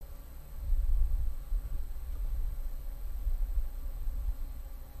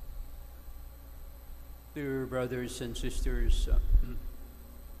Dear brothers and sisters,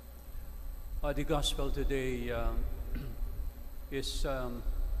 the gospel today is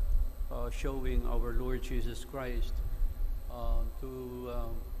showing our Lord Jesus Christ to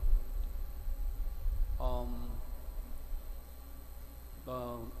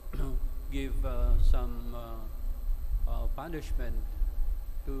give some punishment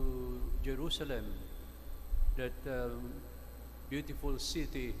to Jerusalem, that beautiful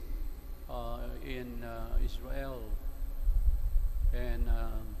city in Israel. And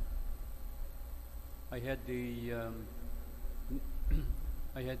I had the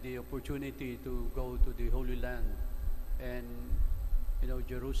I had the opportunity to go to the Holy Land, and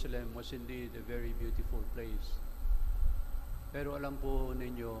Jerusalem was indeed a very beautiful place. Pero alam po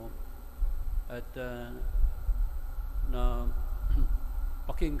ninyo at na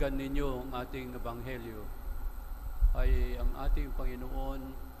pakinggan ninyo ang ating ebanghelyo ay ang ating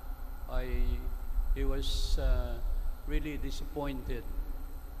Panginoon ay he was really disappointed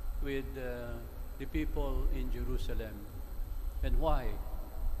with the people in Jerusalem. And why?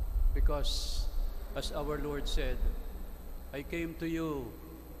 Because as our Lord said, I came to you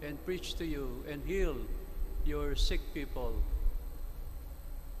and preached to you and healed your sick people.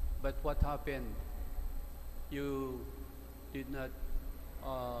 But what happened? You did not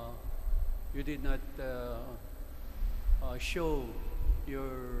show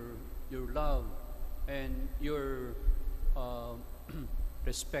your love and your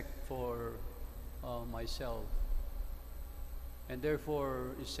respect for myself. And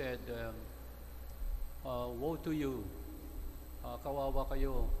therefore, he said, woe to you, kawawa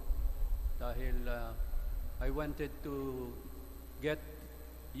kayo, dahil I wanted to get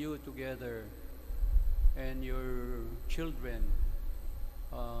you together and your children,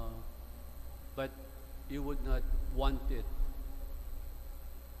 but you would not want it.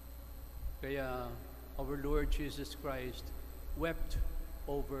 Kaya our Lord Jesus Christ wept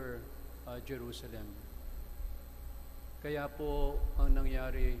over Jerusalem. Kaya po ang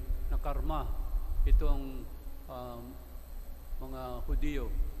nangyari, nakarma itong mga Hudyo.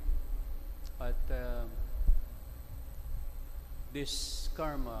 At this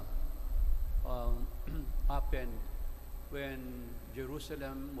karma happened when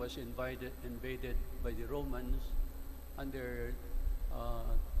Jerusalem was invaded by the Romans under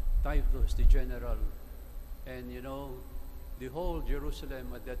Titus the general. And the whole Jerusalem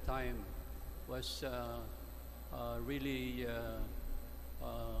at that time was really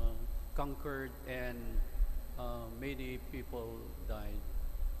conquered, and many people died.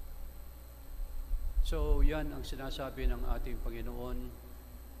 So yan ang sinasabi ng ating Panginoon,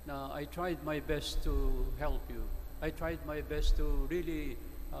 na I tried my best to help you. I tried my best to really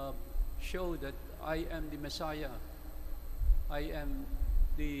show that I am the Messiah. I am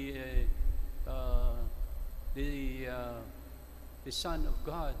the Son of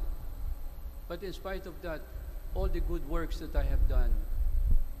God. But in spite of that, all the good works that I have done,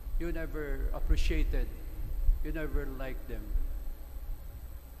 you never appreciated, you never liked them.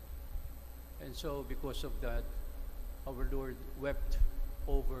 And so because of that, our Lord wept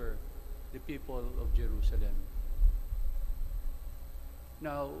over the people of Jerusalem.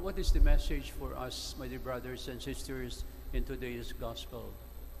 Now, what is the message for us, my dear brothers and sisters, in today's gospel?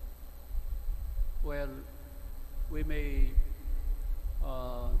 Well, we may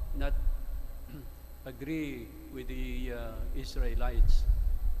not agree with the Israelites,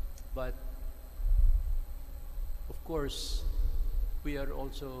 but of course we are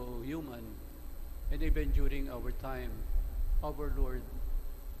also human, and even during our time, our Lord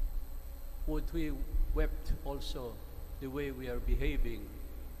would we wept also the way we are behaving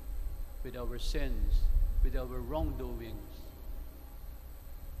with our sins, with our wrongdoings.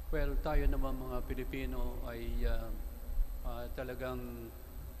 Well, tayo naman mga Pilipino ay talagang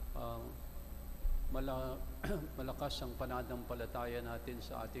malakas ang pananampalataya natin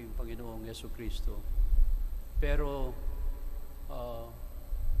sa ating Panginoong Jesucristo. Pero,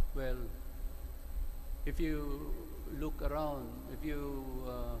 well, if you look around, if you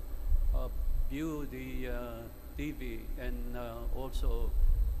view the TV and also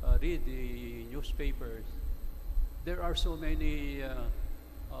read the newspapers, there are so many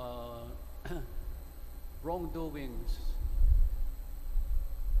wrongdoings.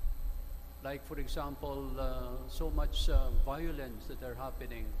 Like, for example, so much violence that are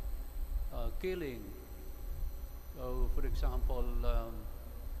happening, killing. For example,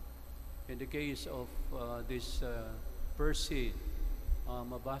 in the case of this Percy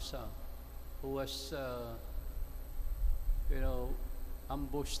Mabasa, who was,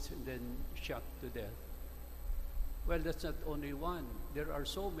 ambushed and then shot to death. Well, that's not only one. There are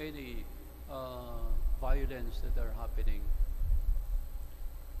so many violence that are happening.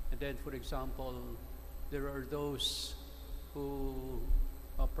 And then, for example, there are those who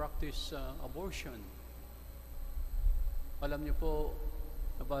practice abortion. Alam niyo po,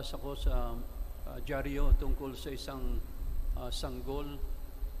 nabasa ko sa dyaryo tungkol sa isang sanggol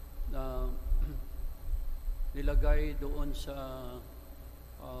na nilagay doon sa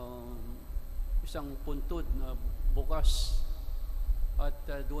isang puntod na bukas at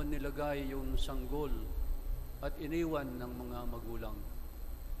doon nilagay yung sanggol at iniwan ng mga magulang.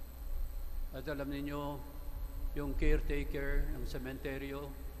 At alam niyo, yung caretaker ng sementeryo,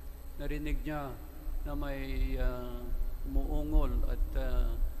 narinig niya na may umuungol at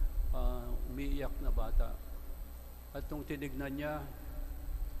umiiyak na bata. At nung tinignan niya,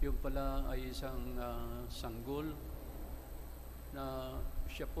 yung pala ay isang sanggol na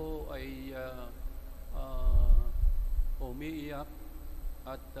siya po ay umiiyak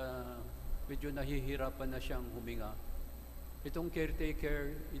at medyo nahihirapan na siyang huminga. Itong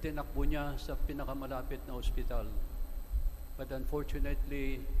caretaker, itinakbo niya sa pinakamalapit na ospital. But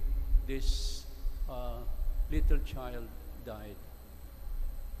unfortunately, this little child died.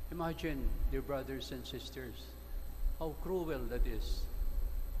 Imagine, dear brothers and sisters, how cruel that is.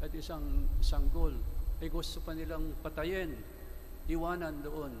 At isang sanggol ay gusto pa nilang patayin, iwanan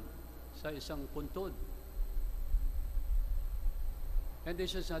doon sa isang puntod. And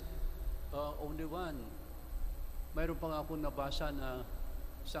this is not only one. Mayroon pa nga akong nabasa na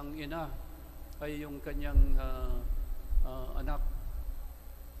isang ina ay yung kanyang anak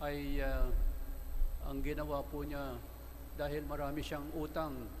ay ang ginawa po niya dahil marami siyang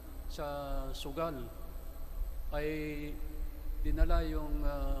utang sa sugal ay dinala yung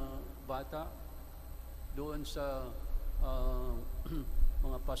bata doon sa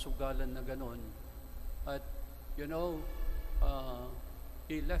mga pasugalan na ganon. At you know,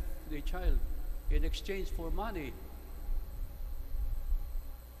 he left the child in exchange for money.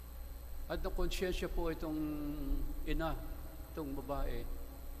 At nakonsyensya po itong ina, itong babae,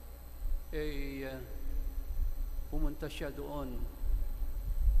 pumunta siya doon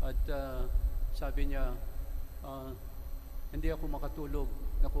at sabi niya, hindi ako makatulog,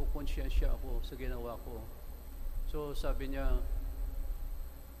 nakukonsyensya ako sa ginawa ko. So sabi niya,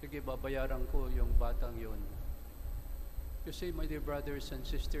 sige, babayaran ko yung batang yun. You see, my dear brothers and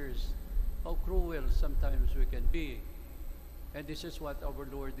sisters, how cruel sometimes we can be. And this is what our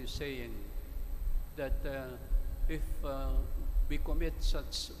Lord is saying, that if we commit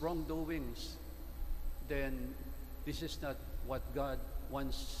such wrongdoings, then this is not what God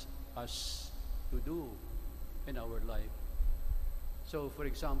wants us to do in our life. So, for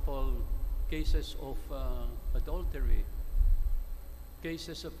example, cases of adultery,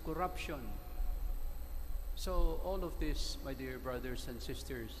 cases of corruption. So, all of this, my dear brothers and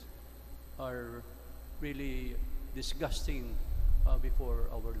sisters, are really disgusting before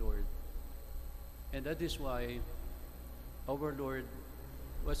our Lord. And that is why our Lord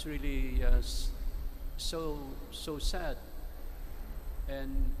was really so sad,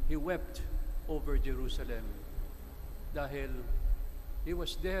 and He wept over Jerusalem dahil He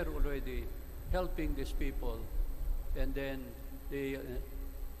was there already helping these people, and then they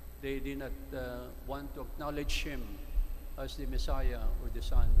did not want to acknowledge Him as the Messiah or the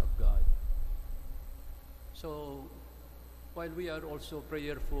Son of God. So, while we are also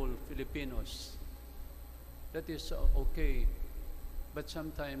prayerful Filipinos, that is okay, but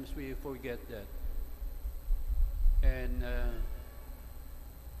sometimes we forget that. And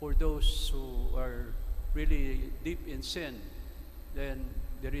for those who are really deep in sin, then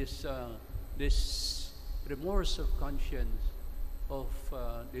there is this remorse of conscience of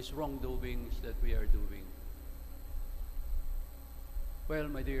these wrongdoings that we are doing. Well,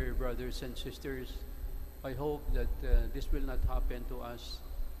 my dear brothers and sisters, I hope that this will not happen to us,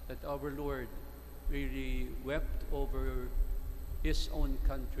 that our Lord really wept over His own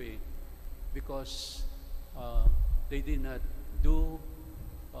country because they did not do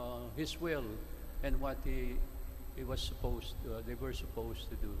His will and what they were supposed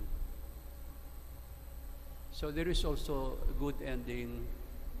to do. So there is also a good ending,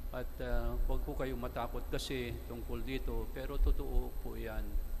 at huwag po kayong matakot kasi tungkol dito, pero totoo po yan,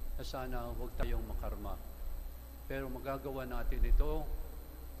 na sana huwag tayong makarma. Pero magagawa natin ito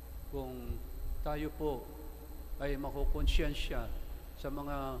kung tayo po ay makukonsyensya sa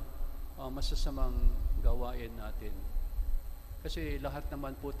mga masasamang gawain natin. Kasi lahat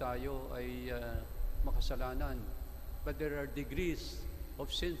naman po tayo ay makasalanan. But there are degrees of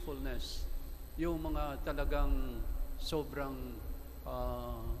sinfulness. Yung mga talagang sobrang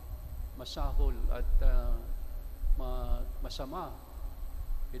masahol at masama.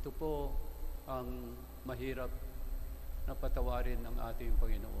 Ito po ang mahirap na patawarin ng ating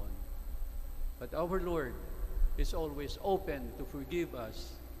Panginoon. But our Lord is always open to forgive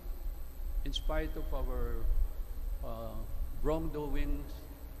us in spite of our wrongdoings,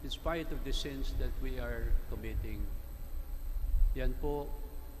 in spite of the sins that we are committing. Yan po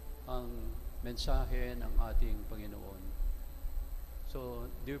ang mensahe ng ating Panginoon. So,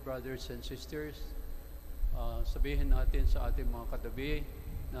 dear brothers and sisters, sabihin natin sa ating mga katabi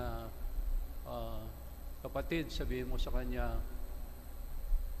na kapatid, sabihin mo sa kanya,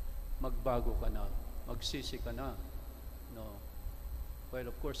 magbago ka na, magsisi ka na. No. Well,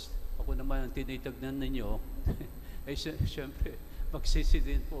 of course, ako naman ang tinitignan ninyo, ay siyempre, magsisi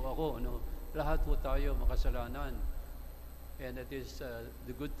din po ako. No? Lahat po tayo makasalanan. And it is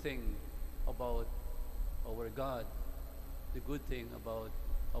the good thing about our God, the good thing about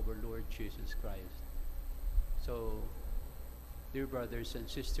our Lord Jesus Christ. So, dear brothers and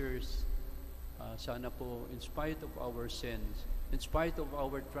sisters, sana po, in spite of our sins, in spite of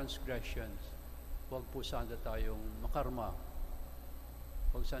our transgressions, huwag po sana tayong makarma.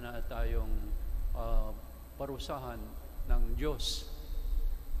 Huwag sana tayong parusahan ng Diyos.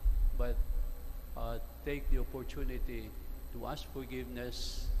 But take the opportunity to ask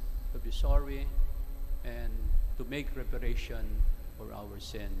forgiveness, to be sorry, and to make reparation for our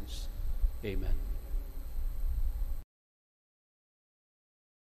sins. Amen.